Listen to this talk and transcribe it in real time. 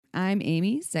I'm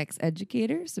Amy, sex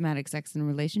educator, somatic sex and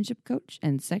relationship coach,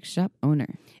 and sex shop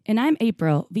owner. And I'm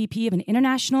April, VP of an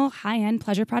international high-end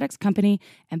pleasure products company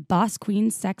and boss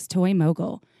queen sex toy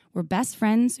mogul. We're best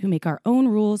friends who make our own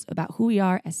rules about who we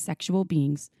are as sexual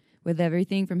beings. With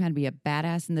everything from how to be a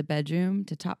badass in the bedroom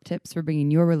to top tips for bringing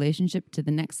your relationship to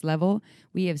the next level,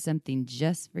 we have something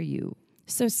just for you.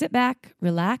 So sit back,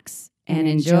 relax, and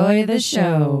enjoy the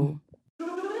show.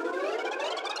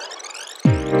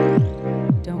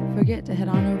 Don't forget to head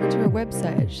on over to our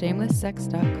website at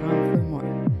shamelesssex.com for more.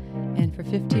 And for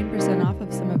 15% off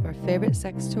of some of our favorite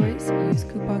sex toys, use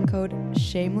coupon code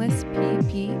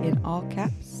SHAMELESSPP in all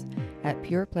caps at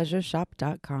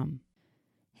purepleasureshop.com.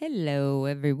 Hello,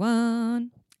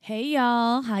 everyone. Hey,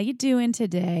 y'all. How you doing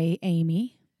today,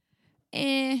 Amy?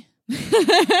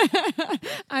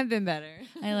 I've been better.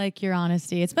 I like your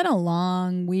honesty. It's been a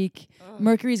long week.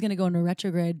 Mercury's going to go into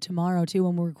retrograde tomorrow, too,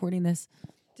 when we're recording this.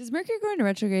 Does Mercury go into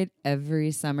retrograde every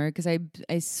summer? Because I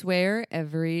swear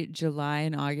every July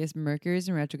and August, Mercury's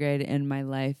in retrograde and my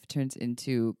life turns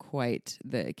into quite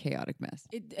the chaotic mess.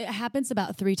 It happens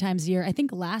about 3 times a year. I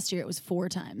think last year it was 4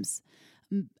 times.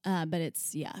 But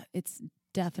it's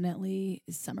definitely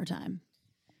summertime.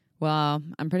 Well,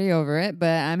 I'm pretty over it, but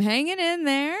I'm hanging in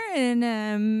there.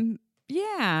 And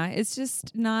it's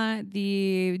just not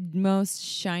the most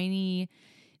shiny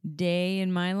day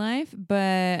in my life,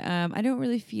 but I don't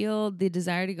really feel the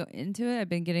desire to go into it. I've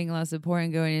been getting a lot of support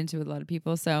and going into it with a lot of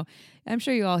people, so I'm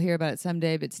sure you all hear about it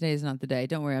someday, but today is not the day.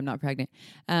 Don't worry, I'm not pregnant.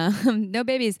 No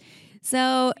babies.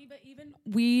 So, but even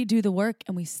we do the work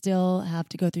and we still have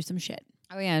to go through some shit.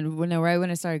 Oh yeah, and right when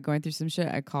I started going through some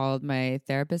shit, I called my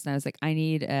therapist and I was like, I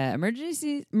need an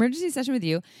emergency session with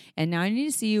you, and now I need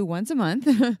to see you once a month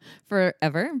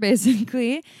forever,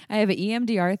 basically. I have an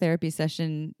EMDR therapy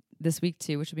session this week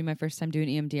too, which will be my first time doing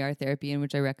EMDR therapy, and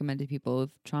which I recommend to people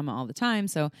with trauma all the time.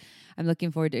 So I'm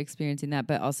looking forward to experiencing that,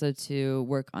 but also to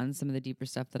work on some of the deeper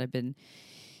stuff that I've been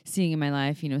seeing in my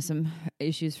life, some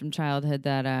issues from childhood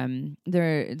that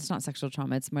it's not sexual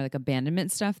trauma, it's more like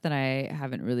abandonment stuff that I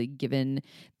haven't really given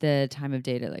the time of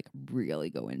day to like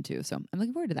really go into. So I'm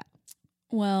looking forward to that.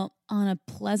 Well, on a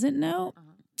pleasant note,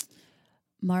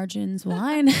 Margins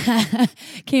Wine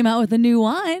came out with a new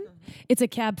wine. It's a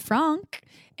Cab Franc,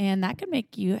 and that could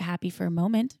make you happy for a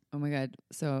moment. Oh my God.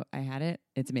 So I had it.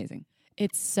 It's amazing.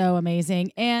 It's so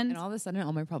amazing. And all of a sudden,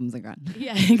 all my problems are gone.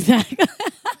 Yeah, exactly.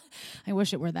 I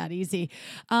wish it were that easy.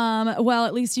 Well,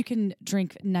 at least you can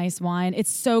drink nice wine.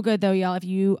 It's so good, though, y'all. If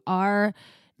you are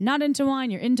not into wine,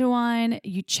 you're into wine,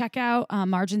 you check out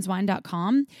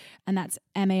marginswine.com, and that's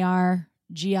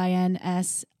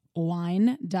MARGINS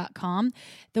wine.com.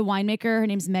 The winemaker, her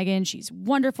name's Megan. She's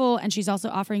wonderful, and she's also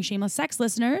offering Shameless Sex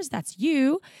listeners, that's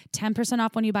you, 10%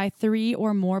 off when you buy 3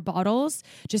 or more bottles.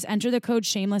 Just enter the code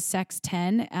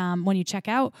ShamelessSex10 when you check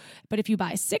out. But if you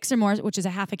buy 6 or more, which is a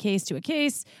half a case to a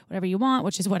case, whatever you want,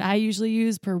 which is what I usually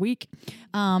use per week,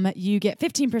 you get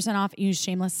 15% off. Use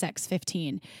Shameless Sex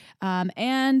 15.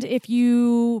 And if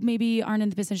you maybe aren't in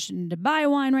the position to buy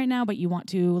wine right now, but you want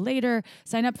to later,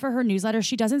 sign up for her newsletter.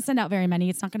 She doesn't send out very many.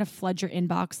 It's not going to flood your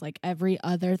inbox like every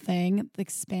other thing, like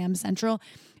Spam Central.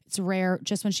 It's rare.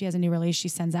 Just when she has a new release, she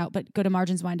sends out. But go to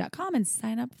marginswine.com and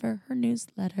sign up for her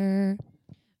newsletter.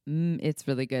 It's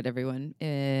really good, everyone.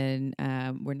 And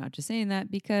we're not just saying that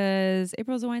because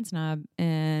April's a wine snob.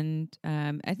 And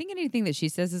I think anything that she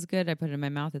says is good. I put it in my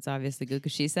mouth. It's obviously good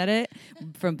because she said it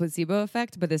from placebo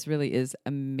effect. But this really is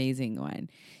amazing wine.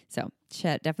 So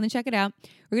definitely check it out.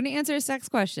 We're going to answer a sex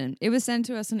question. It was sent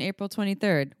to us on April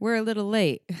 23rd. We're a little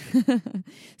late.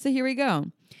 So here we go.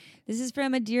 This is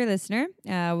from a dear listener.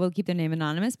 We'll keep their name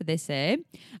anonymous, but they say,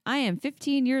 I am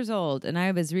 15 years old, and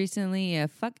I was recently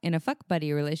in a fuck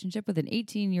buddy relationship with an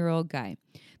 18-year-old guy.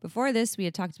 Before this, we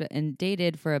had talked about and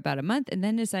dated for about a month and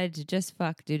then decided to just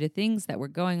fuck due to things that were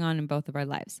going on in both of our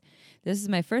lives. This is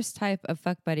my first type of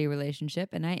fuck buddy relationship,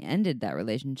 and I ended that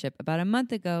relationship about a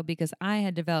month ago because I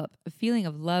had developed a feeling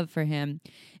of love for him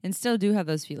and still do have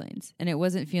those feelings, and it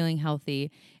wasn't feeling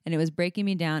healthy, and it was breaking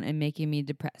me down and making me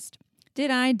depressed. Did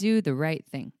I do the right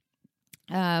thing?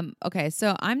 Okay,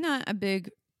 so I'm not a big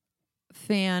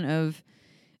fan of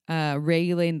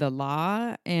regulating the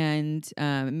law, and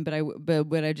but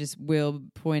I just will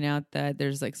point out that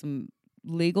there's like some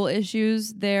legal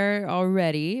issues there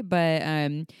already, but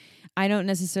I don't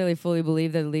necessarily fully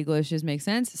believe that the legal issues make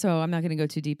sense, so I'm not going to go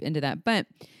too deep into that. But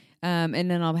and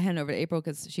then I'll hand over to April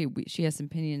because she has some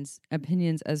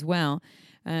opinions as well.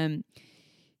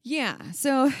 Yeah.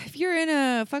 So if you're in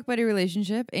a fuck buddy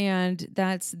relationship and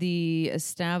that's the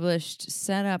established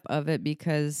setup of it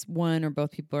because one or both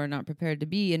people are not prepared to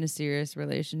be in a serious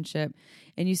relationship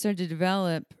and you start to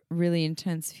develop really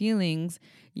intense feelings,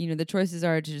 the choices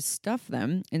are to just stuff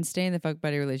them and stay in the fuck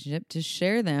buddy relationship, to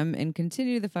share them and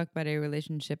continue the fuck buddy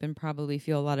relationship and probably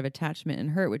feel a lot of attachment and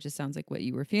hurt, which just sounds like what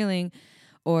you were feeling,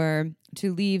 or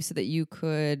to leave so that you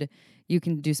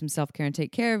can do some self-care and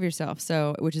take care of yourself.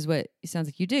 So, which is what it sounds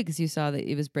like you did because you saw that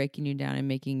it was breaking you down and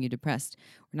making you depressed.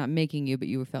 Or not making you, but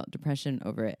you felt depression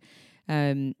over it.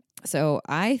 So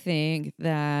I think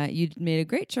that you made a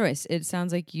great choice. It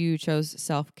sounds like you chose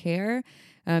self-care.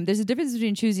 There's a difference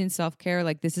between choosing self-care,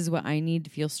 like this is what I need to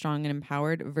feel strong and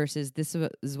empowered, versus this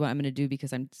is what I'm going to do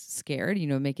because I'm scared,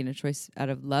 making a choice out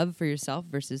of love for yourself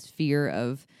versus fear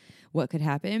of what could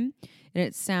happen. And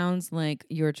it sounds like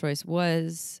your choice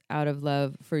was out of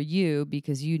love for you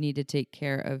because you need to take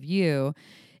care of you.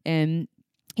 And,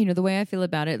 the way I feel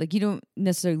about it, like you don't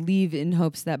necessarily leave in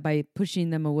hopes that by pushing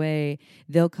them away,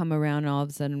 they'll come around and all of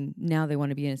a sudden now they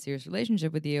want to be in a serious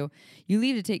relationship with you. You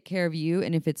leave to take care of you.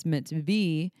 And if it's meant to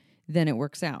be, then it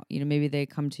works out. Maybe they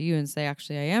come to you and say,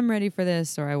 actually, I am ready for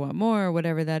this, or I want more, or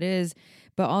whatever that is.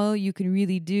 But all you can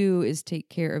really do is take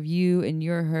care of you and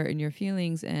your hurt and your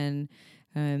feelings. And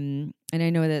I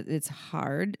know that it's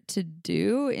hard to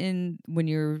do when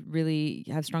you're really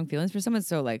have strong feelings for someone.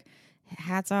 So like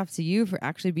hats off to you for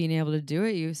actually being able to do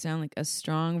it. You sound like a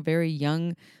strong, very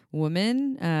young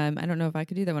woman. I don't know if I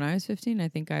could do that when I was 15. I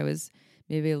think I was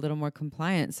maybe a little more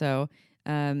compliant. So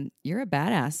you're a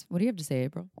badass. What do you have to say,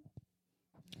 April?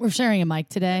 We're sharing a mic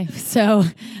today. So,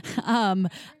 no,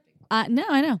 I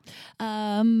know.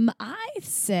 I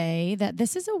say that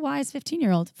this is a wise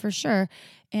 15-year-old for sure.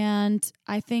 And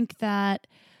I think that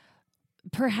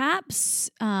perhaps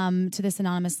to this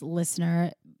anonymous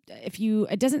listener,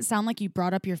 it doesn't sound like you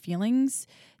brought up your feelings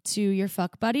to your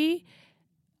fuck buddy,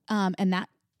 and that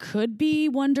could be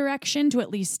one direction to at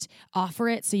least offer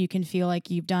it so you can feel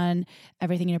like you've done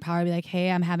everything in your power to be like,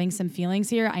 hey, I'm having some feelings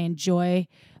here. I enjoy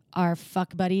our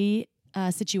fuck buddy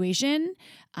situation.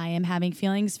 I am having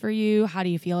feelings for you. How do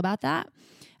you feel about that?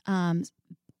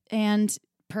 And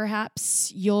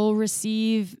perhaps you'll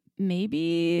receive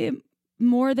maybe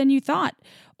more than you thought.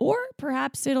 Or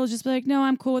perhaps it'll just be like, no,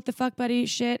 I'm cool with the fuck buddy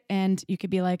shit. And you could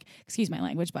be like, excuse my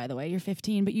language, by the way, you're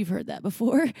 15, but you've heard that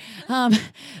before.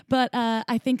 But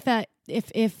I think that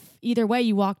if either way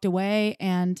you walked away,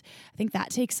 and I think that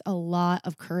takes a lot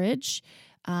of courage.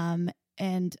 And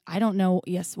I don't know,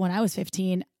 yes, when I was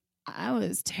 15, I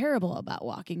was terrible about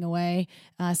walking away,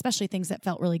 especially things that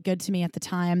felt really good to me at the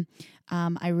time.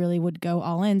 I really would go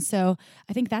all in. So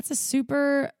I think that's a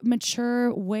super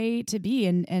mature way to be.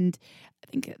 And I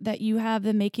think that you have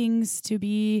the makings to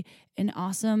be an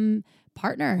awesome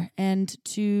partner and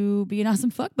to be an awesome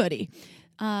fuck buddy.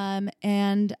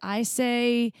 And I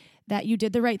say that you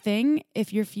did the right thing.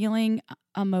 If you're feeling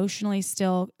emotionally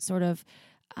still sort of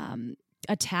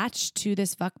attached to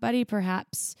this fuck buddy,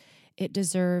 perhaps it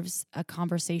deserves a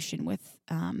conversation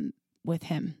with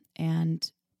him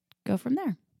and go from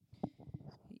there.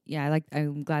 Yeah,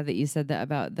 I'm glad that you said that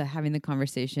about having the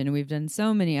conversation. We've done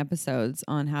so many episodes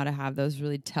on how to have those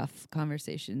really tough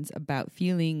conversations about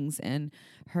feelings and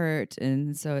hurt.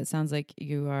 And so it sounds like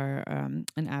you are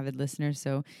an avid listener.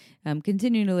 So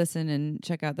continue to listen and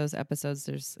check out those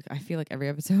episodes. I feel like every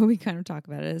episode we kind of talk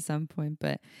about it at some point,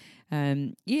 but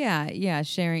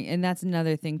sharing. And that's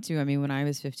another thing too. I mean, when I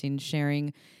was 15,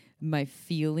 sharing my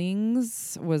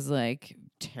feelings was like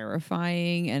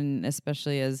terrifying, and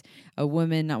especially as a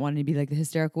woman, not wanting to be like the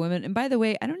hysterical woman. And by the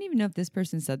way, I don't even know if this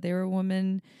person said they were a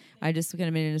woman. I just kind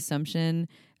of made an assumption.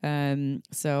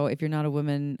 So if you're not a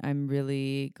woman, I'm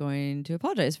really going to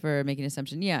apologize for making an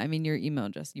assumption. Yeah, I mean, your email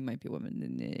address, you might be a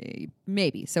woman,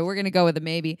 maybe. So we're going to go with a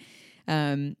maybe.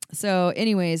 So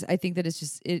anyways, I think that it's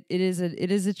just, it is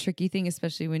a tricky thing,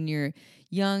 especially when you're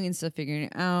young and still figuring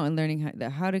it out and learning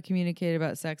how to communicate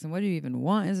about sex and what do you even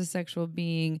want as a sexual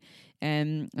being.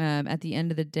 And, at the end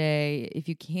of the day, if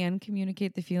you can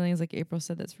communicate the feelings, like April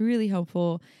said, that's really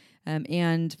helpful.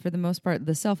 And for the most part,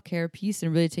 the self-care piece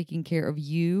and really taking care of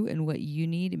you and what you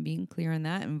need and being clear on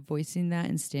that and voicing that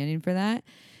and standing for that,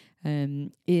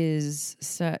 is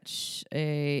such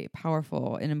a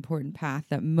powerful and important path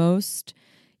that most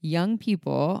young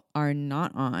people are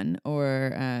not on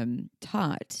or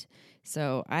taught.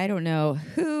 So I don't know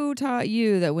who taught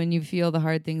you that when you feel the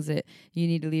hard things that you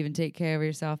need to leave and take care of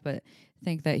yourself, but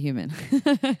thank that human.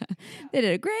 They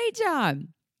did a great job.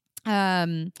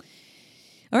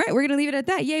 All right, we're going to leave it at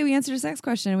that. Yay, we answered a sex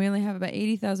question. We only have about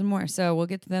 80,000 more, so we'll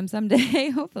get to them someday,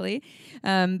 hopefully.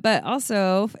 But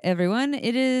also, everyone,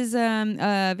 it is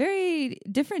a very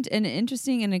different and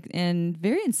interesting and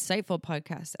very insightful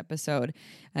podcast episode.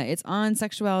 It's on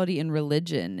sexuality and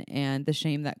religion and the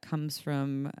shame that comes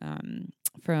from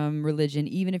religion,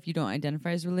 even if you don't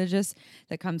identify as religious,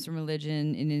 that comes from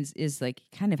religion and is like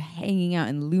kind of hanging out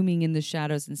and looming in the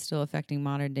shadows and still affecting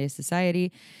modern day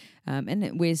society.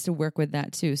 And ways to work with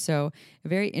that too. So a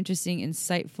very interesting,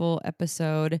 insightful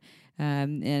episode.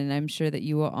 And I'm sure that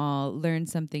you will all learn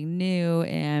something new.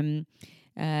 And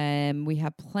we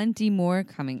have plenty more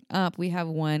coming up. We have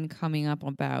one coming up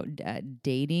about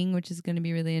dating, which is going to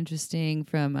be really interesting,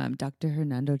 from Dr.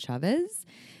 Hernando Chavez.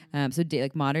 So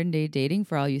like modern day dating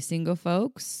for all you single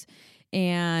folks.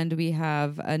 And we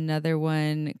have another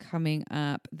one coming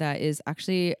up that is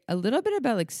actually a little bit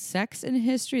about like sex and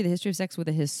history, the history of sex with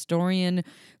a historian.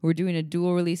 We're doing a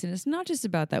dual release, and it's not just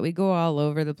about that. We go all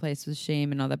over the place with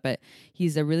shame and all that, but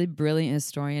he's a really brilliant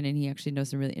historian, and he actually knows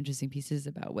some really interesting pieces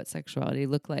about what sexuality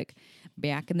looked like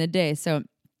back in the day. So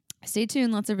stay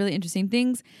tuned. Lots of really interesting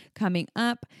things coming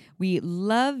up. We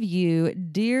love you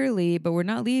dearly, but we're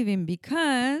not leaving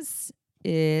because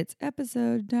it's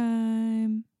episode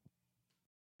time.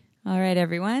 All right,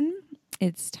 everyone.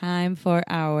 It's time for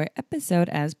our episode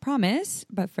as promised.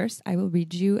 But first, I will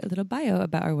read you a little bio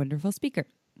about our wonderful speaker.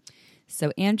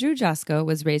 So Andrew Jasko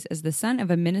was raised as the son of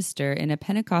a minister in a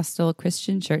Pentecostal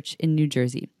Christian church in New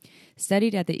Jersey,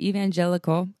 studied at the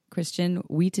Evangelical Christian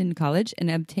Wheaton College,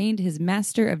 and obtained his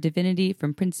Master of Divinity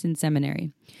from Princeton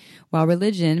Seminary. While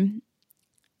religion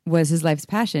was his life's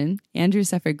passion, Andrew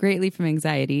suffered greatly from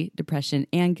anxiety, depression,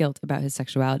 and guilt about his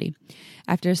sexuality.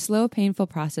 After a slow, painful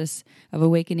process of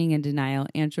awakening and denial,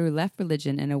 Andrew left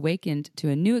religion and awakened to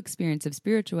a new experience of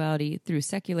spirituality through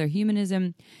secular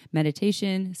humanism,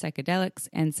 meditation, psychedelics,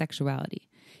 and sexuality.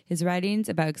 His writings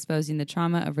about exposing the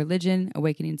trauma of religion,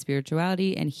 awakening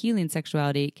spirituality, and healing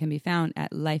sexuality can be found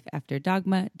at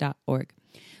lifeafterdogma.org.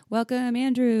 Welcome,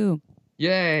 Andrew.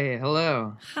 Yay,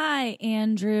 hello. Hi,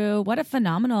 Andrew. What a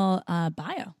phenomenal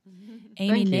bio.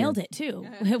 Amy nailed it, too.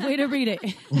 Way to read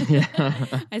it.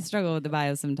 Yeah. I struggle with the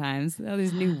bio sometimes. All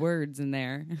these new words in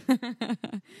there. A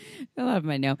lot of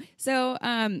them I know. So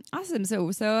awesome.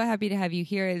 So happy to have you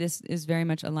here. This is very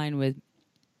much aligned with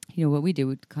what we do.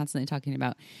 We're constantly talking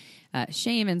about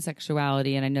shame and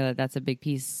sexuality. And I know that that's a big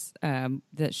piece,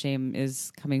 that shame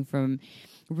is coming from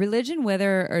religion,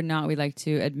 whether or not we like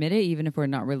to admit it, even if we're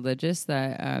not religious,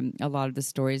 that a lot of the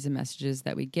stories and messages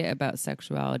that we get about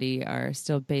sexuality are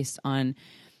still based on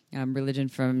religion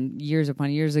from years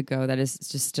upon years ago. That is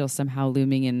just still somehow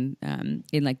looming in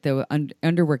like the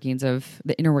underworkings of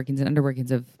the inner workings and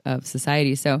underworkings of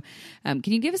society. So can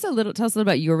you tell us a little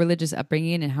about your religious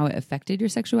upbringing and how it affected your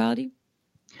sexuality?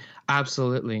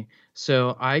 Absolutely.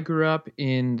 So I grew up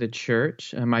in the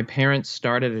church. My parents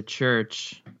started a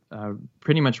church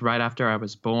pretty much right after I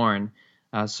was born.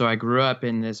 So I grew up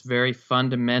in this very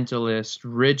fundamentalist,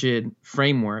 rigid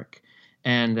framework.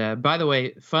 And by the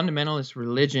way, fundamentalist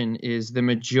religion is the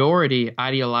majority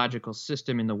ideological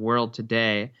system in the world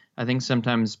today. I think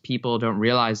sometimes people don't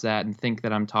realize that and think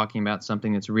that I'm talking about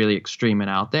something that's really extreme and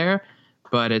out there,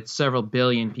 but it's several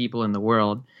billion people in the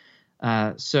world.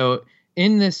 So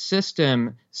in this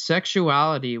system,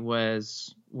 sexuality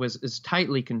is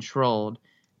tightly controlled,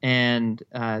 and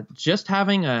just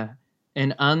having an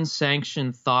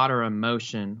unsanctioned thought or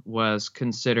emotion was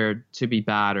considered to be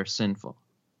bad or sinful.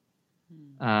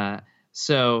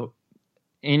 So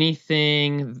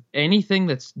anything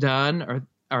that's done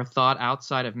or thought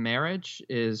outside of marriage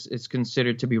is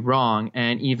considered to be wrong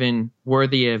and even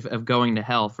worthy of going to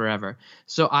hell forever.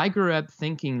 So I grew up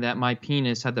thinking that my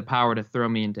penis had the power to throw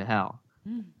me into hell.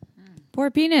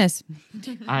 Poor penis.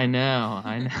 I know.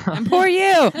 And poor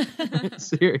you.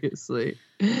 Seriously.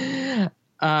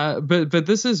 But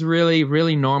this is really,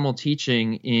 really normal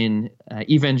teaching in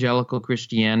evangelical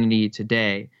Christianity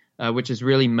today, which is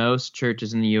really most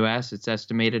churches in the U.S. It's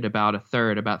estimated about a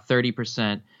third, about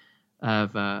 30%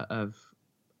 of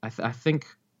I think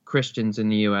Christians in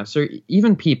the U.S. or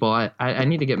even people. I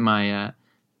need to get my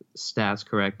stats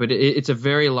correct, but it's a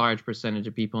very large percentage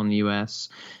of people in the U.S.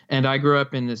 And I grew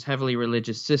up in this heavily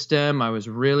religious system. I was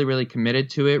really, really committed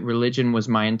to it. Religion was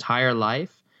my entire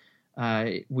life.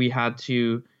 We had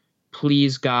to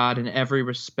please God in every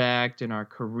respect, in our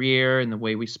career, in the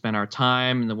way we spent our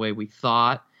time, in the way we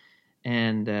thought.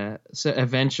 And so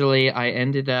eventually I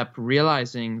ended up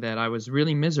realizing that I was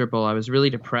really miserable. I was really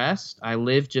depressed. I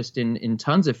lived just in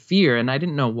tons of fear, and I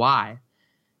didn't know why.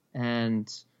 And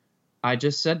I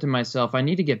just said to myself, I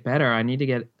need to get better. I need to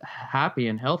get happy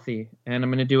and healthy, and I'm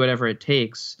going to do whatever it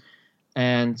takes.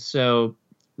 And so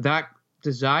that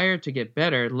desire to get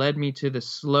better led me to the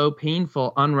slow,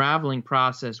 painful unraveling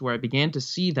process where I began to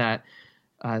see that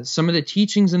some of the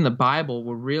teachings in the Bible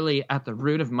were really at the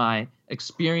root of my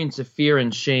experience of fear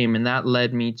and shame, and that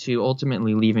led me to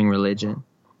ultimately leaving religion.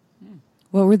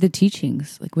 What were the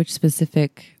teachings? Like, which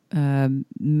specific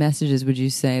messages would you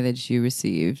say that you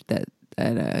received that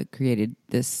created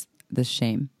this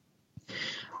shame?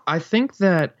 I think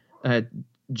that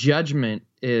judgment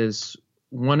is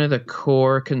one of the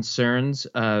core concerns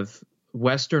of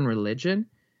Western religion.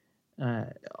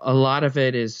 A lot of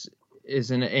it is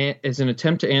an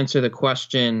attempt to answer the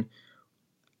question,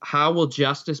 how will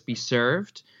justice be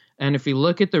served? And if you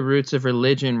look at the roots of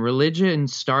religion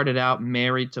started out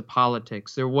married to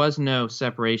politics. There was no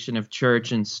separation of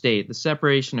church and state. The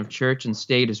separation of church and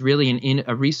state is really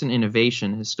a recent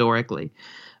innovation historically.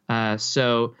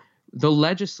 So the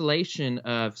legislation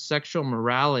of sexual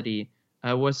morality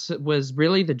was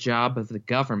really the job of the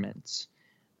government,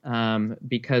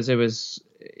 because it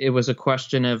was a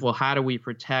question of, well, how do we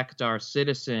protect our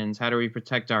citizens? How do we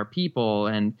protect our people?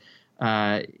 And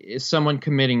is someone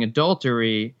committing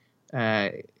adultery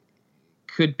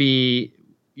could be,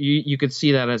 you could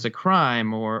see that as a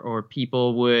crime, or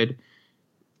people would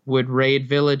raid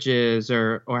villages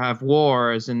or have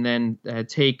wars and then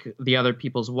take the other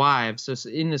people's wives. So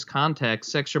in this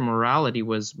context, sexual morality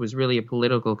was really a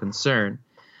political concern.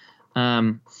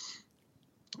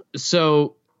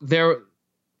 So there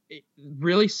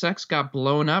really, sex got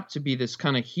blown up to be this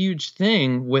kind of huge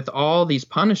thing with all these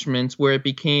punishments where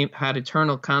it had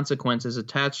eternal consequences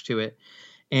attached to it.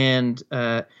 And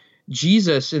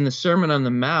Jesus, in the Sermon on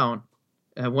the Mount,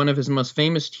 one of his most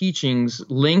famous teachings,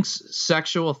 links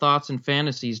sexual thoughts and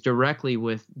fantasies directly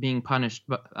with being punished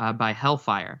by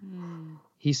hellfire.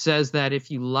 He says that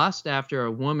if you lust after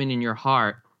a woman in your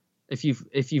heart, if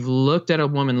you've looked at a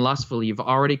woman lustfully, you've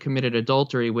already committed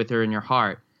adultery with her in your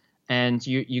heart, and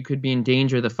you could be in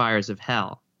danger of the fires of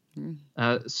hell.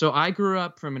 So I grew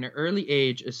up from an early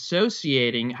age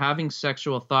associating having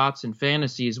sexual thoughts and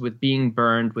fantasies with being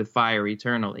burned with fire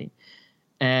eternally.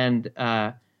 And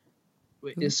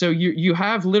so you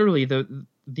have literally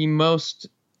the most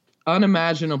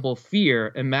unimaginable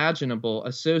fear imaginable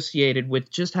associated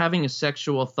with just having a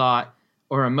sexual thought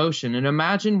or emotion. And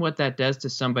imagine what that does to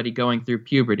somebody going through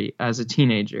puberty as a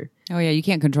teenager. Oh yeah, you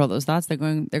can't control those thoughts. They're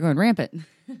going rampant.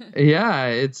 Yeah,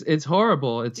 it's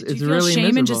horrible. It's Did you feel really shame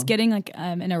miserable. in just getting like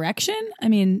an erection? I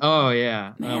mean, oh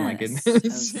yeah, man, oh my that's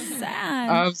goodness, so sad.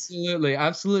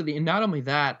 absolutely. And not only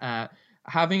that,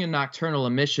 having a nocturnal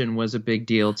emission was a big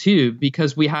deal too,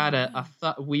 because we had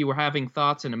we were having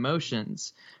thoughts and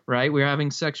emotions, right? We were having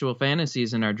sexual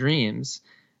fantasies in our dreams.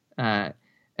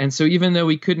 And so even though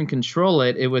we couldn't control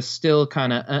it, it was still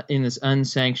kind of in this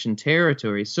unsanctioned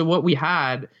territory. So what we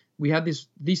had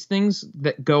these things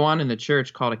that go on in the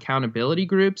church called accountability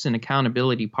groups and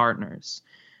accountability partners,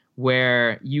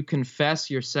 where you confess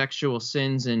your sexual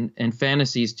sins and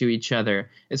fantasies to each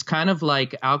other. It's kind of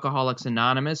like Alcoholics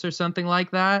Anonymous or something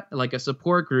like that, like a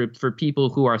support group for people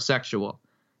who are sexual.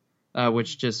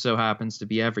 Which just so happens to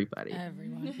be everybody.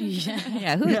 Everyone.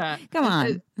 Yeah. Come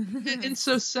on. And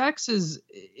so sex is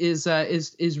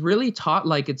really taught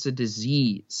like it's a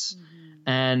disease,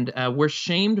 and we're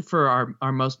shamed for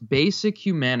our most basic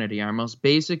humanity, our most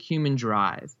basic human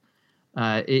drive.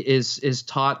 Is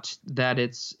taught that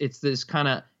it's this kind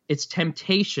of, it's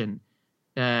temptation.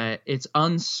 It's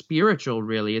unspiritual,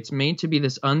 really. It's made to be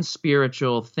this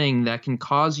unspiritual thing that can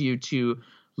cause you to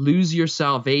lose your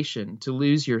salvation, to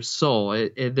lose your soul.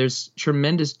 There's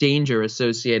tremendous danger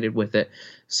associated with it.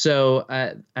 So,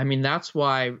 I mean, that's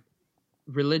why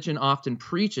religion often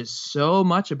preaches so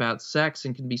much about sex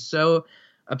and can be so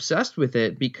obsessed with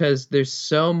it, because there's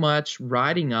so much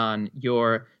riding on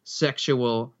your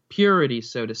sexual purity,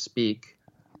 so to speak.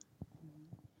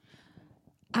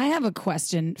 I have a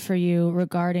question for you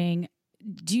regarding,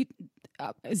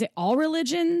 is it all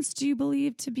religions, do you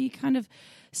believe, to be kind of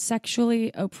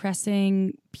sexually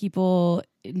oppressing people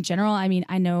in general? I mean,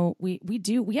 I know we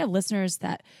have listeners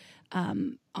that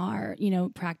are,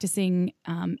 practicing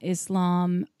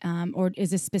Islam, or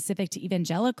is this specific to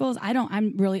evangelicals?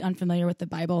 I'm really unfamiliar with the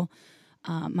Bible.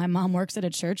 My mom works at a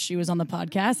church. She was on the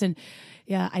podcast, and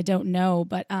yeah, I don't know,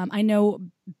 but I know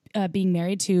being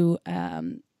married to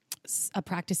a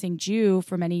practicing Jew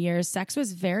for many years, sex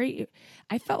was I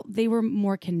felt they were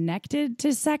more connected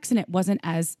to sex, and it wasn't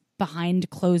as behind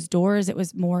closed doors. It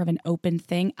was more of an open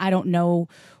thing. I don't know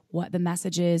what the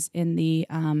message is in the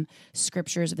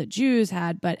scriptures that Jews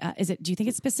had. But do you think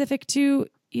it's specific to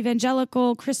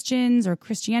evangelical Christians or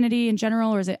Christianity in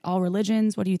general, or is it all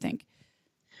religions? What do you think?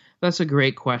 That's a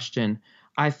great question.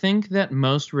 I think that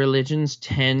most religions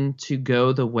tend to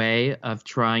go the way of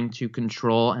trying to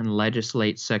control and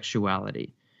legislate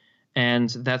sexuality. And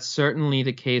that's certainly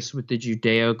the case with the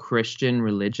Judeo-Christian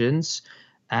religions.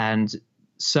 And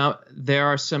so there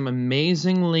are some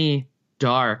amazingly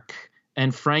dark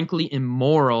and frankly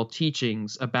immoral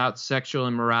teachings about sexual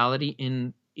immorality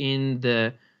in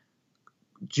the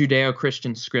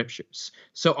Judeo-Christian scriptures.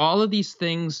 So all of these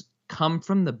things come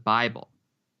from the Bible.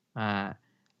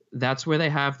 That's where they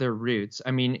have their roots.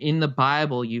 I mean, in the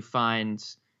Bible, you find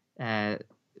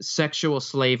sexual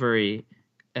slavery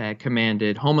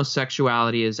commanded,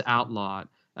 homosexuality is outlawed,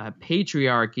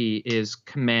 patriarchy is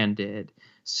commanded,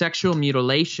 sexual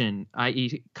mutilation,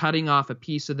 i.e., cutting off a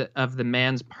piece of the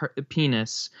man's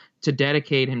penis to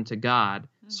dedicate him to God,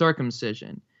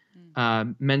 circumcision.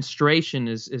 Menstruation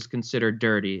is considered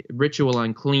dirty. Ritual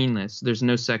uncleanness. There's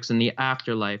no sex in the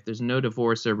afterlife. There's no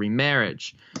divorce or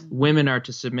remarriage. Women are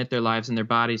to submit their lives and their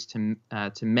bodies to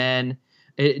men.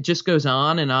 It just goes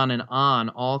on and on and on.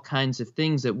 All kinds of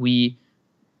things that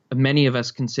many of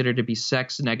us consider to be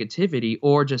sex negativity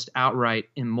or just outright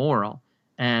immoral,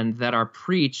 and that are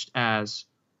preached as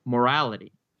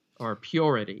morality or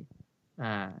purity.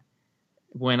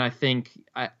 When I think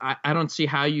I don't see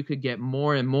how you could get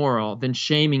more immoral than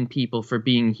shaming people for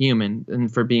being human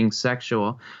and for being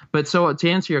sexual. But so to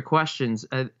answer your questions,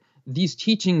 these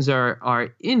teachings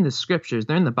are in the scriptures.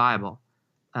 They're in the Bible.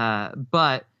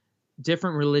 But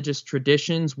different religious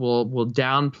traditions will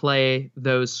downplay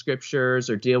those scriptures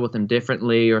or deal with them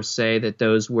differently, or say that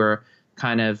those were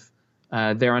kind of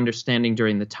their understanding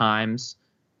during the times.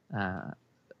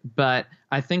 But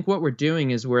I think what we're doing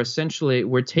is we're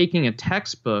taking a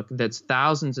textbook that's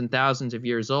thousands and thousands of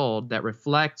years old that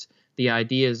reflect the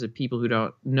ideas of people who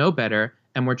don't know better,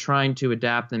 and we're trying to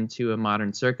adapt them to a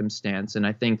modern circumstance. And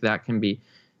I think that can be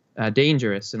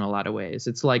dangerous in a lot of ways.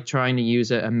 It's like trying to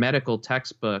use a medical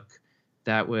textbook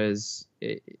that was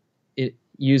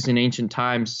used in ancient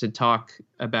times to talk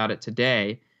about it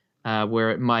today,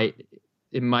 where it might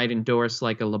endorse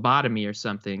like a lobotomy or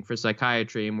something for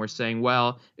psychiatry, and we're saying,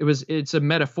 well, it's a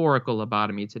metaphorical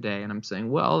lobotomy today, and I'm saying,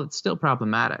 well, it's still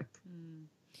problematic.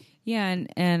 Yeah,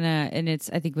 and it's,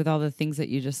 I think, with all the things that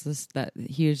you just list, that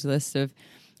huge list of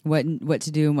what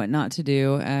to do and what not to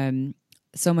do,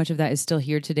 so much of that is still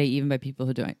here today, even by people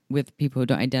who don't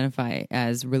identify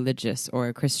as religious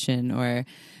or Christian, or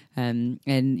and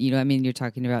I mean, you're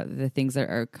talking about the things that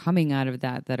are coming out of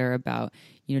that are about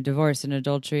divorce and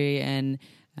adultery and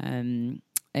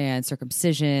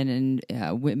circumcision,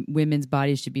 and women's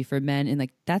bodies should be for men, and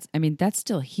like that's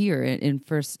still here in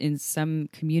some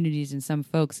communities and some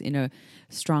folks in a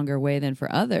stronger way than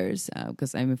for others,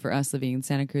 because for us living in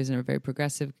Santa Cruz in a very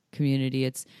progressive community,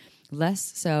 it's less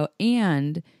so,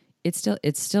 and it's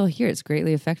still here. It's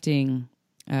greatly affecting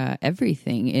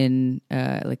everything in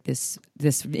like this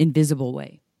invisible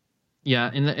way.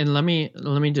 Yeah, and let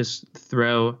me just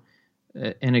throw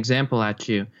an example at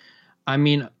you. I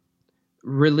mean,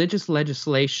 religious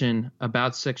legislation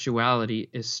about sexuality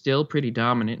is still pretty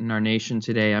dominant in our nation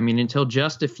today. I mean, until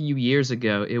just a few years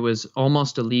ago, it was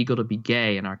almost illegal to be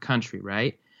gay in our country,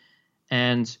 right?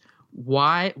 And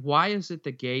why is it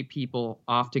that gay people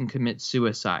often commit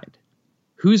suicide?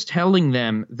 Who's telling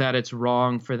them that it's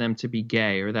wrong for them to be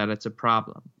gay or that it's a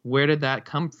problem? Where did that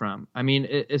come from? I mean,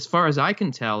 as far as I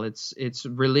can tell, it's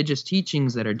religious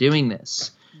teachings that are doing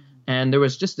this. And there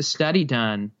was just a study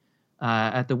done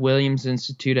at the Williams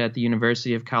Institute at the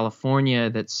University of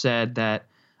California that said that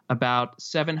about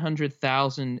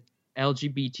 700,000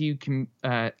 LGBTQ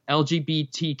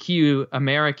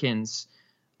Americans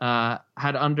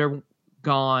had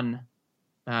undergone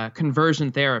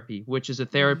conversion therapy, which is a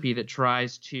therapy that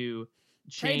tries to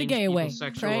change people's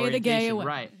sexual orientation.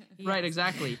 Right,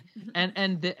 exactly.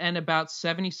 And about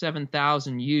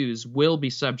 77,000 youths will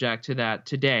be subject to that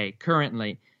today,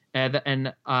 currently.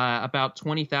 And about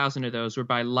 20,000 of those were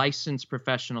by licensed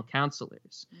professional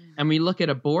counselors. And we look at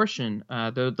abortion,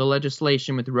 the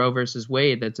legislation with Roe versus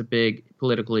Wade, that's a big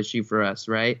political issue for us,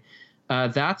 right?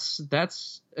 That's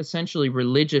essentially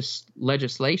religious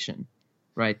legislation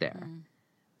right there.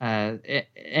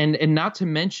 And not to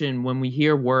mention when we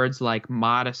hear words like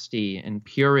modesty and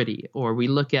purity, or we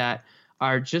look at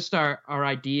our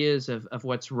ideas of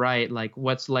what's right, like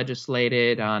what's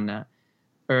legislated on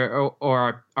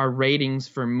or our ratings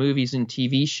for movies and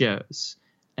TV shows,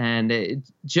 and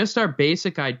just our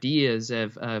basic ideas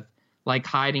of like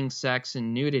hiding sex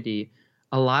and nudity.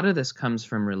 A lot of this comes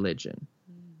from religion.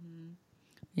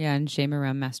 Yeah, and shame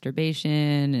around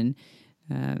masturbation and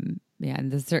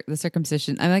and the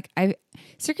circumcision.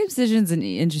 Circumcision's an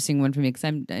interesting one for me because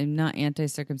I'm not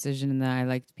anti-circumcision, and that I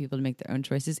like people to make their own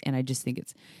choices, and I just think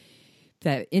it's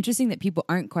that interesting that people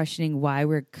aren't questioning why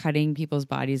we're cutting people's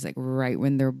bodies like right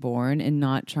when they're born and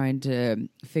not trying to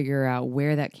figure out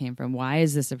where that came from. Why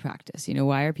is this a practice?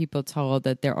 Why are people told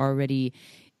that they're already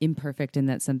imperfect and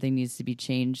that something needs to be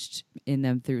changed in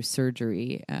them through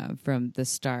surgery from the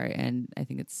start? And I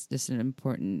think it's just an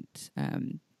important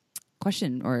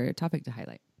question or topic to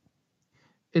highlight.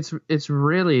 It's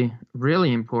really,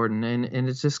 really important. And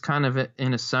it's just kind of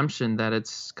an assumption that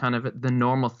it's kind of the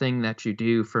normal thing that you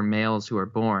do for males who are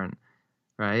born,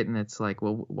 right? And it's like,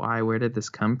 well, why? Where did this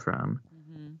come from?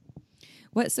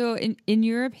 Mm-hmm. So in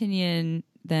your opinion,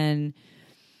 then,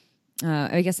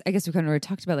 I guess we kind of already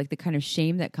talked about like the kind of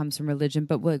shame that comes from religion,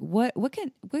 but like what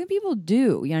can people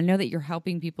do? I know that you're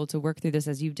helping people to work through this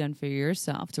as you've done for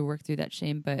yourself to work through that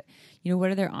shame, but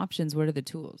what are their options? What are the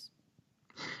tools?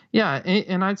 Yeah,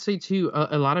 and I'd say too,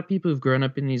 a lot of people who've grown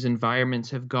up in these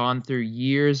environments have gone through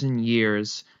years and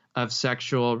years of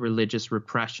sexual religious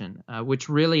repression, which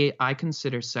really I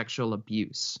consider sexual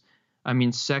abuse. I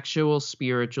mean, sexual,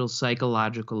 spiritual,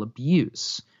 psychological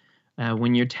abuse.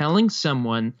 When you're telling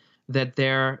someone that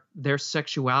their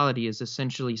sexuality is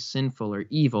essentially sinful or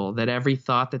evil, that every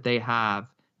thought that they have,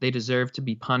 they deserve to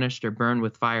be punished or burned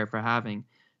with fire for having.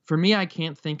 For me, I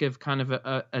can't think of kind of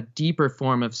a deeper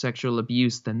form of sexual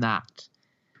abuse than that.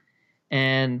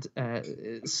 And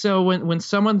so when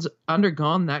someone's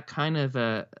undergone that kind of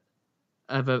a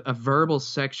verbal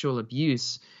sexual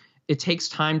abuse, it takes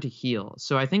time to heal.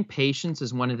 So I think patience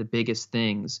is one of the biggest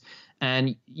things.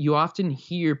 And you often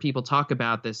hear people talk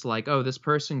about this like, oh, this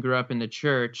person grew up in the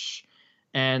church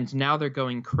and now they're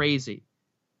going crazy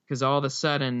because all of a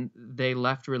sudden they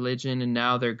left religion and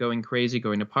now they're going crazy,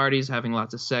 going to parties, having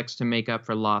lots of sex to make up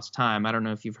for lost time. I don't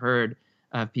know if you've heard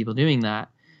of people doing that.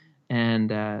 And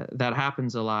that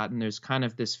happens a lot. And there's kind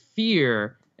of this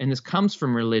fear, and this comes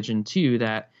from religion too,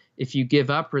 that if you give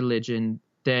up religion,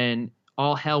 then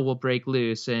all hell will break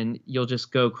loose and you'll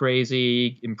just go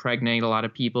crazy, impregnate a lot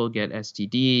of people, get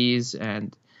STDs.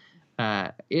 And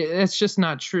it's just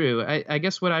not true. I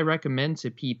guess what I recommend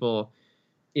to people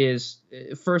is,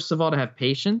 first of all, to have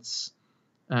patience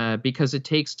because it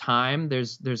takes time.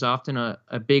 There's often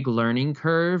a big learning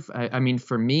curve. I mean,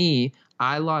 for me,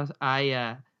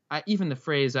 even the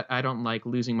phrase, I don't like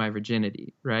losing my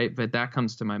virginity, right? But that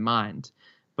comes to my mind.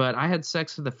 But I had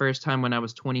sex for the first time when I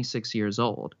was 26 years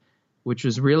old, which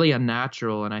was really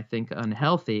unnatural and I think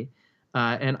unhealthy.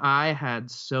 And I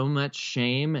had so much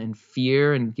shame and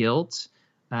fear and guilt.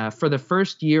 For the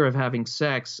first year of having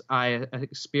sex, I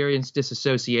experienced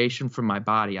disassociation from my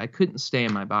body. I couldn't stay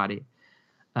in my body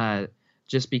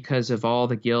just because of all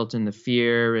the guilt and the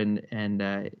fear. And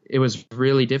it was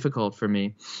really difficult for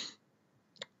me.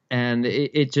 And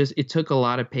it took a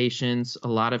lot of patience, a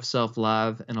lot of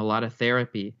self-love, and a lot of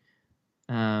therapy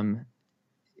to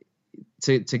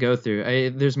go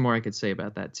through. There's more I could say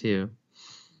about that too.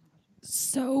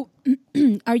 So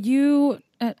are you,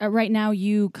 right now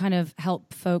you kind of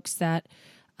help folks that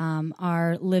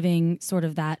are living sort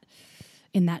of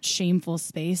in that shameful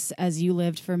space as you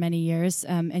lived for many years,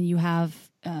 and you have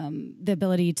the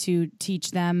ability to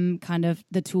teach them kind of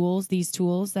these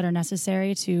tools that are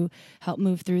necessary to help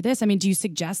move through this. I mean, do you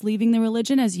suggest leaving the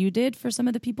religion as you did for some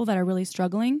of the people that are really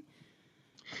struggling?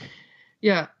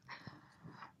 Yeah.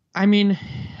 I mean,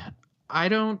 I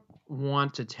don't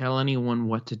want to tell anyone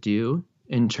what to do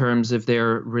in terms of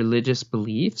their religious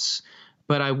beliefs,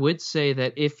 but I would say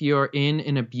that if you're in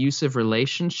an abusive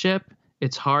relationship,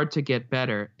 it's hard to get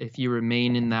better if you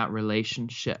remain in that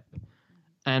relationship.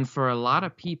 And for a lot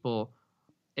of people,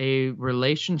 a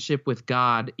relationship with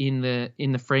God in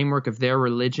the framework of their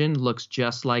religion looks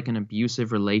just like an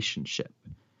abusive relationship.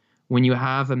 When you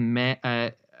have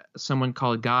someone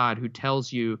called God who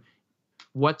tells you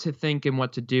what to think and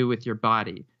what to do with your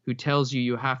body, who tells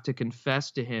you have to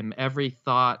confess to him every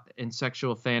thought and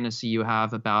sexual fantasy you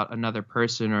have about another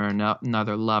person or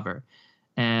another lover,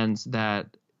 and that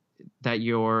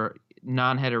your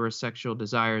non-heterosexual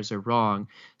desires are wrong.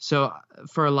 So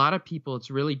for a lot of people,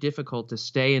 it's really difficult to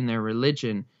stay in their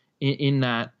religion in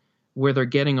that where they're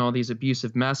getting all these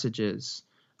abusive messages.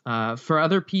 For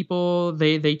other people,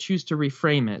 they choose to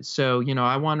reframe it. So,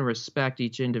 I want to respect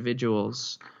each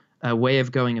individual's way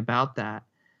of going about that.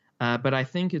 But I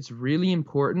think it's really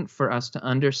important for us to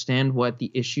understand what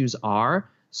the issues are.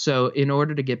 So in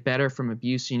order to get better from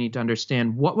abuse, you need to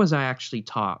understand, what was I actually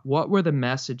taught? What were the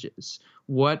messages?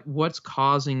 What's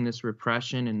causing this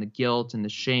repression and the guilt and the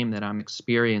shame that I'm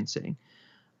experiencing?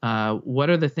 What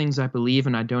are the things I believe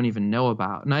and I don't even know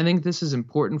about? And I think this is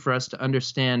important for us to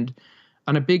understand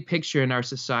on a big picture in our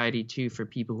society too, for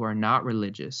people who are not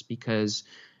religious, because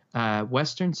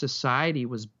Western society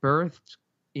was birthed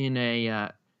in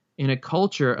a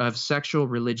culture of sexual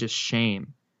religious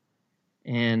shame,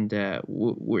 and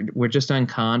we're just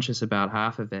unconscious about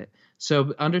half of it.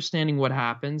 So understanding what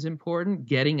happens is important.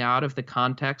 Getting out of the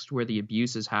context where the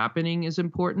abuse is happening is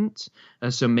important.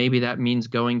 So maybe that means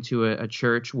going to a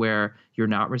church where you're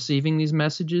not receiving these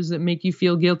messages that make you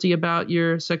feel guilty about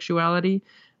your sexuality,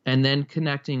 and then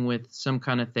connecting with some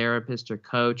kind of therapist or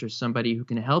coach or somebody who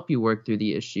can help you work through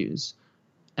the issues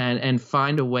and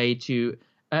find a way to.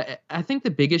 I think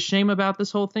the biggest shame about this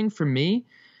whole thing for me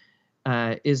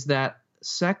is that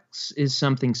sex is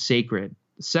something sacred.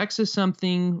 Sex is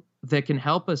something that can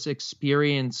help us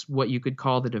experience what you could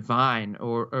call the divine,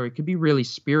 or it could be really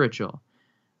spiritual.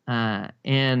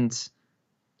 And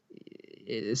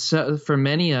so for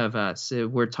many of us,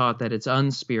 we're taught that it's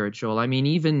unspiritual. I mean,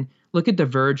 even look at the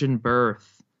virgin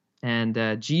birth,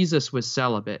 and Jesus was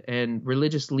celibate, and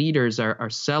religious leaders are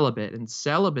celibate, and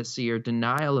celibacy or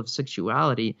denial of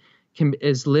sexuality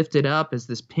is lifted up as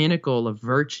this pinnacle of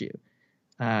virtue.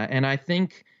 And I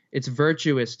think it's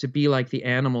virtuous to be like the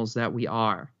animals that we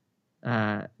are.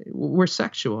 We're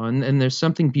sexual, and there's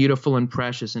something beautiful and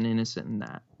precious and innocent in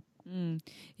that.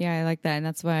 Yeah, I like that. And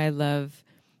that's why I love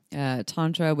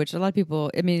Tantra, which a lot of people,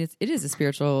 I mean, it is a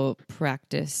spiritual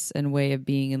practice and way of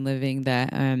being and living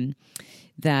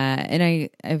and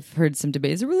I've heard some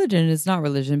debates of religion. It's not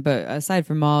religion, but aside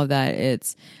from all of that,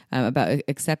 it's about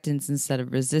acceptance instead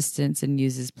of resistance, and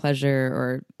uses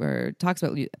pleasure or talks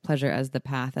about pleasure as the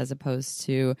path, as opposed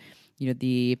to,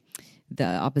 the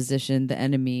opposition, the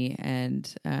enemy,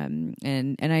 and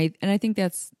I think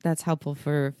that's helpful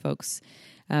for folks.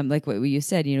 Like what you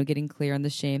said, getting clear on the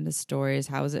shame, the stories,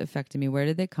 how is it affecting me? Where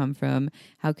did they come from?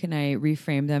 How can I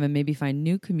reframe them and maybe find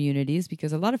new communities?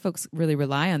 Because a lot of folks really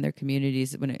rely on their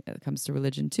communities when it comes to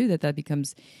religion too, that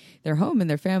becomes their home and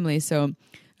their family. So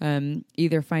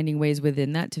either finding ways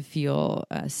within that to feel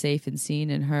safe and seen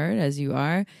and heard as you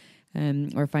are,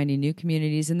 or finding new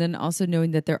communities. And then also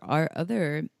knowing that there are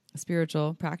other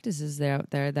spiritual practices out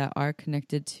there that are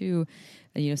connected to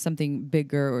something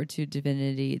bigger, or to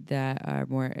divinity, that are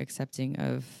more accepting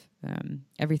of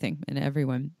everything and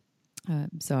everyone.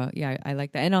 So yeah, I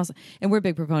like that. And we're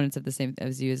big proponents of the same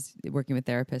as you, as working with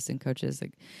therapists and coaches,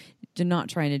 like not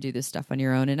trying to do this stuff on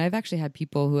your own. And I've actually had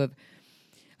people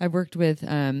I've worked with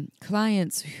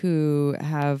clients who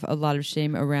have a lot of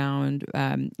shame around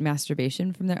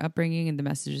masturbation from their upbringing and the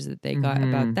messages that they got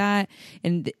about that.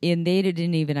 And they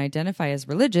didn't even identify as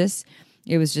religious.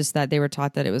 It was just that they were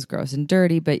taught that it was gross and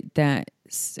dirty, but that,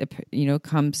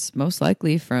 comes most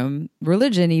likely from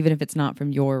religion, even if it's not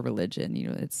from your religion.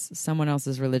 It's someone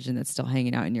else's religion that's still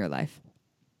hanging out in your life.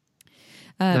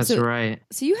 That's right.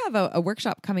 So you have a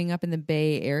workshop coming up in the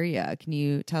Bay Area. Can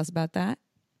you tell us about that?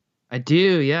 I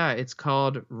do, yeah. It's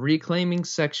called Reclaiming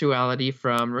Sexuality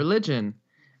from Religion.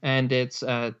 And it's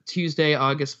Tuesday,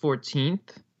 August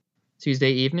 14th,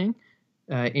 Tuesday evening,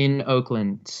 in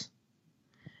Oakland.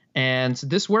 And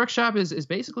this workshop is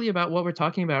basically about what we're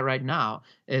talking about right now.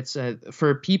 It's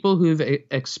for people who've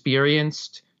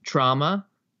experienced trauma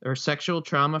or sexual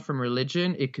trauma from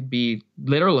religion. It could be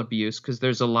literal abuse, because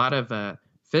there's a lot of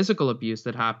physical abuse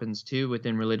that happens too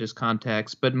within religious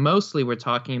contexts. But mostly we're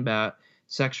talking about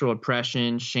sexual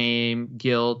oppression, shame,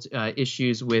 guilt,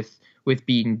 issues with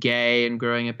being gay and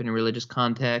growing up in a religious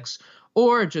context,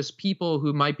 or just people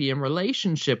who might be in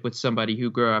relationship with somebody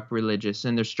who grew up religious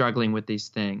and they're struggling with these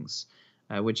things,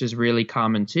 which is really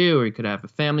common too. Or you could have a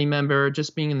family member,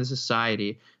 just being in the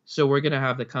society. So we're going to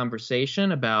have the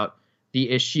conversation about the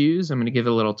issues. I'm going to give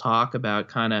a little talk about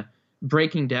kind of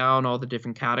breaking down all the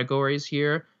different categories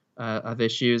here of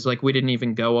issues. Like we didn't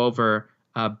even go over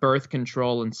birth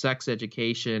control and sex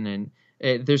education, and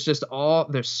there's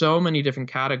so many different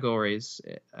categories,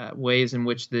 ways in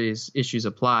which these issues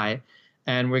apply.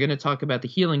 And we're going to talk about the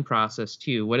healing process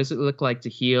too. What does it look like to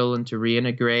heal and to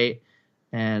reintegrate,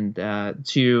 and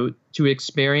to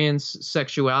experience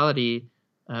sexuality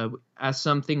as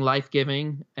something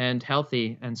life-giving and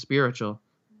healthy and spiritual?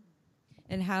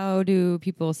 And how do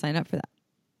people sign up for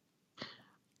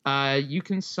that? You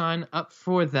can sign up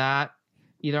for that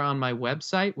either on my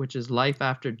website, which is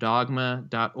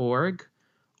lifeafterdogma.org,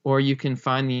 or you can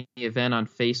find the event on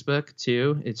Facebook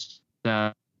too. It's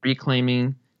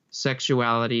Reclaiming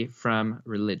Sexuality from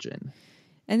Religion.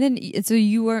 And then, so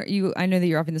I know that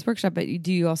you're offering this workshop, but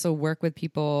do you also work with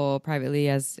people privately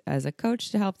as a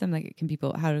coach to help them? Like,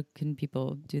 how can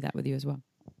people do that with you as well?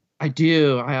 I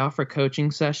do. I offer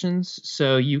coaching sessions.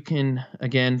 So you can,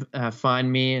 again,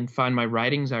 find me and find my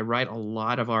writings. I write a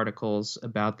lot of articles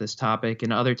about this topic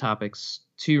and other topics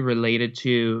too related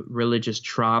to religious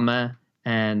trauma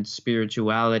and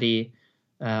spirituality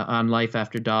on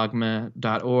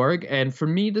lifeafterdogma.org. And for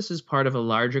me, this is part of a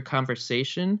larger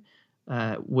conversation,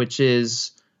 which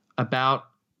is about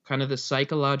kind of the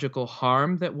psychological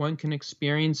harm that one can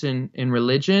experience in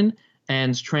religion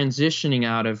and transitioning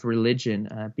out of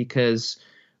religion, because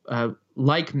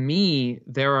like me,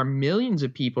 there are millions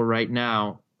of people right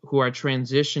now who are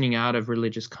transitioning out of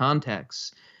religious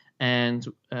contexts. And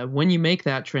when you make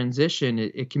that transition,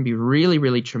 it can be really,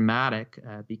 really traumatic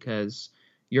because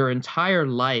your entire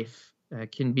life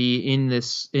can be in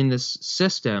this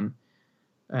system,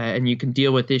 and you can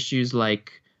deal with issues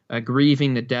like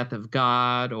grieving the death of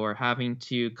God, or having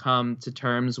to come to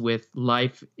terms with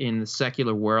life in the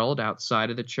secular world outside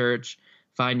of the church,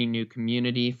 finding new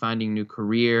community, finding new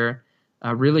career,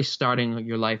 really starting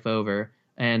your life over.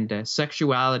 And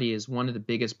sexuality is one of the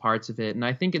biggest parts of it. And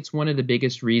I think it's one of the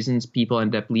biggest reasons people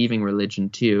end up leaving religion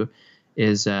too,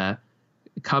 is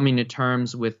coming to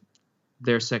terms with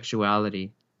their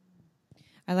sexuality.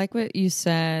 I like what you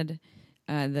said,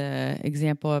 the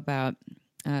example about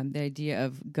the idea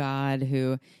of God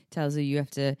who tells you have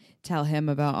to tell him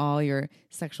about all your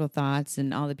sexual thoughts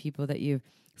and all the people that you've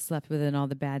slept with and all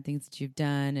the bad things that you've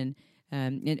done. And I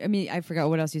mean, I forgot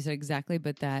what else you said exactly,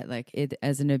 but that like it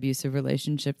as an abusive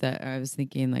relationship, that I was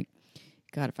thinking like,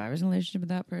 God, if I was in a relationship with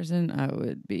that person, I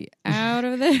would be out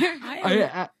of there.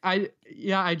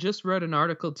 I just wrote an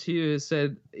article too. It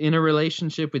said, in a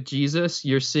relationship with Jesus,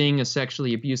 you're seeing a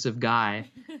sexually abusive guy.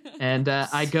 And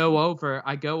I go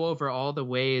over all the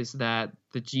ways that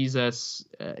the Jesus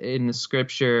in the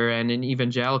scripture and in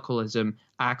evangelicalism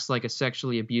acts like a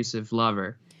sexually abusive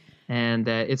lover. And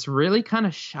it's really kind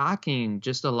of shocking,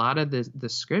 just a lot of the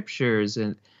scriptures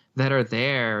and that are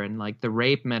there, and like the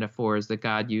rape metaphors that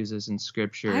God uses in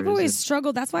scripture. I've always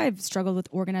struggled. That's why I've struggled with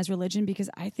organized religion, because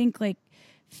I think like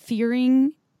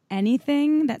fearing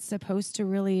anything that's supposed to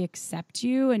really accept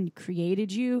you and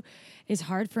created you is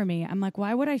hard for me. I'm like,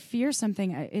 why would I fear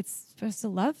something? It's supposed to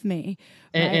love me.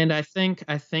 Right? And I think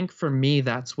for me,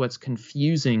 that's what's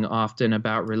confusing often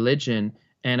about religion.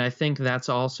 And I think that's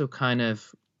also kind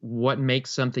of what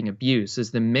makes something abuse, is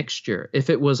the mixture.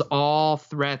 If it was all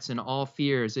threats and all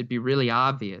fears, it'd be really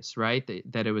obvious, right?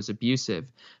 That it was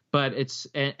abusive. But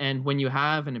and when you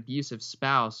have an abusive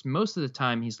spouse, most of the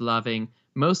time he's loving,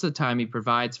 most of the time he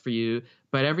provides for you,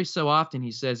 but every so often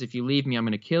he says, if you leave me, I'm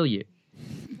going to kill you.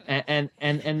 And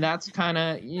that's kind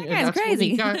of, you know, that's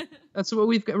crazy. That's what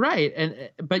we've got,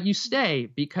 right? But you stay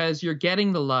because you're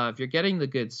getting the love, you're getting the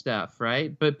good stuff,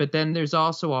 right? But then there's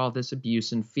also all this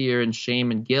abuse and fear and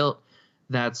shame and guilt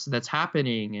that's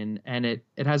happening, and it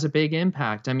has a big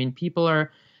impact. I mean,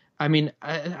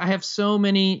 I have so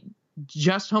many,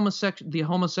 just the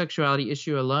homosexuality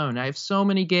issue alone. I have so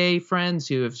many gay friends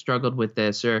who have struggled with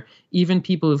this, or even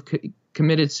people who've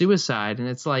committed suicide, and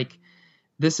it's like,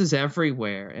 this is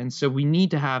everywhere. And so we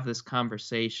need to have this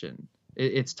conversation.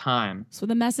 It's time. So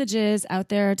the message is out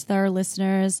there to our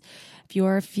listeners. If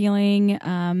you're feeling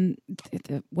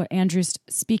what Andrew's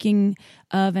speaking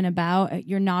of and about,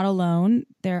 you're not alone.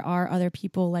 There are other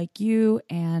people like you,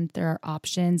 and there are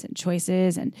options and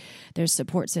choices, and there's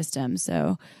support systems.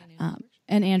 So,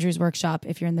 and Andrew's workshop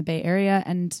if you're in the Bay Area.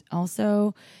 And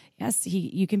also, yes,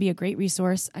 you can be a great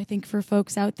resource, I think, for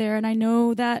folks out there. And I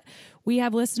know that we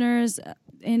have listeners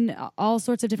in all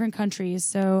sorts of different countries.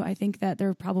 So I think that there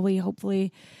are probably,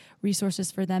 hopefully, resources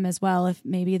for them as well, if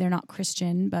maybe they're not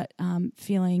Christian, but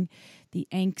feeling the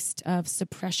angst of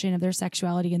suppression of their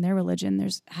sexuality and their religion.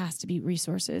 Has to be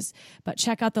resources. But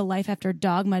check out the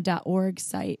lifeafterdogma.org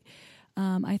site.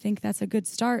 I think that's a good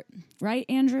start. Right,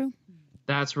 Andrew?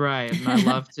 That's right. And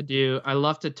I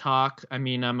love to talk. I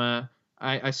mean,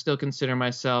 I still consider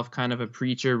myself kind of a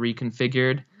preacher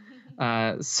reconfigured.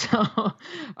 So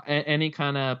any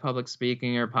kind of public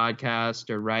speaking or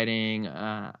podcast or writing,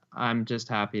 I'm just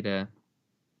happy to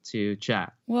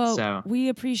chat. Well, we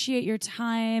appreciate your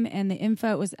time and the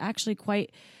info. It was actually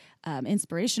quite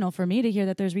inspirational for me to hear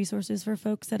that there's resources for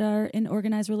folks that are in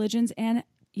organized religions and,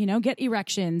 you know, get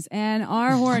erections and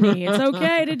are horny. It's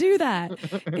okay to do that.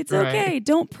 It's okay.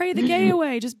 Don't pray the gay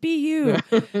away. Just be you.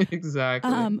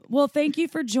 Exactly. Well, thank you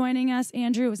for joining us,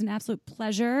 Andrew. It was an absolute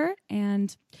pleasure.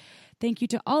 And thank you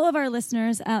to all of our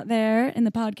listeners out there in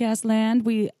the podcast land.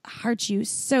 We heart you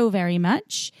so very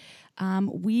much.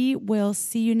 We will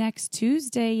see you next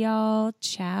Tuesday, y'all.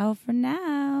 Ciao for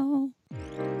now.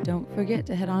 Don't forget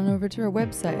to head on over to our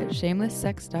website at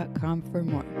shamelesssex.com for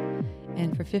more.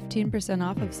 And for 15%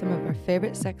 off of some of our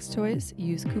favorite sex toys,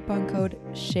 use coupon code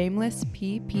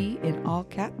SHAMELESSPP in all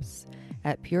caps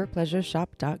at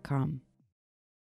purepleasureshop.com.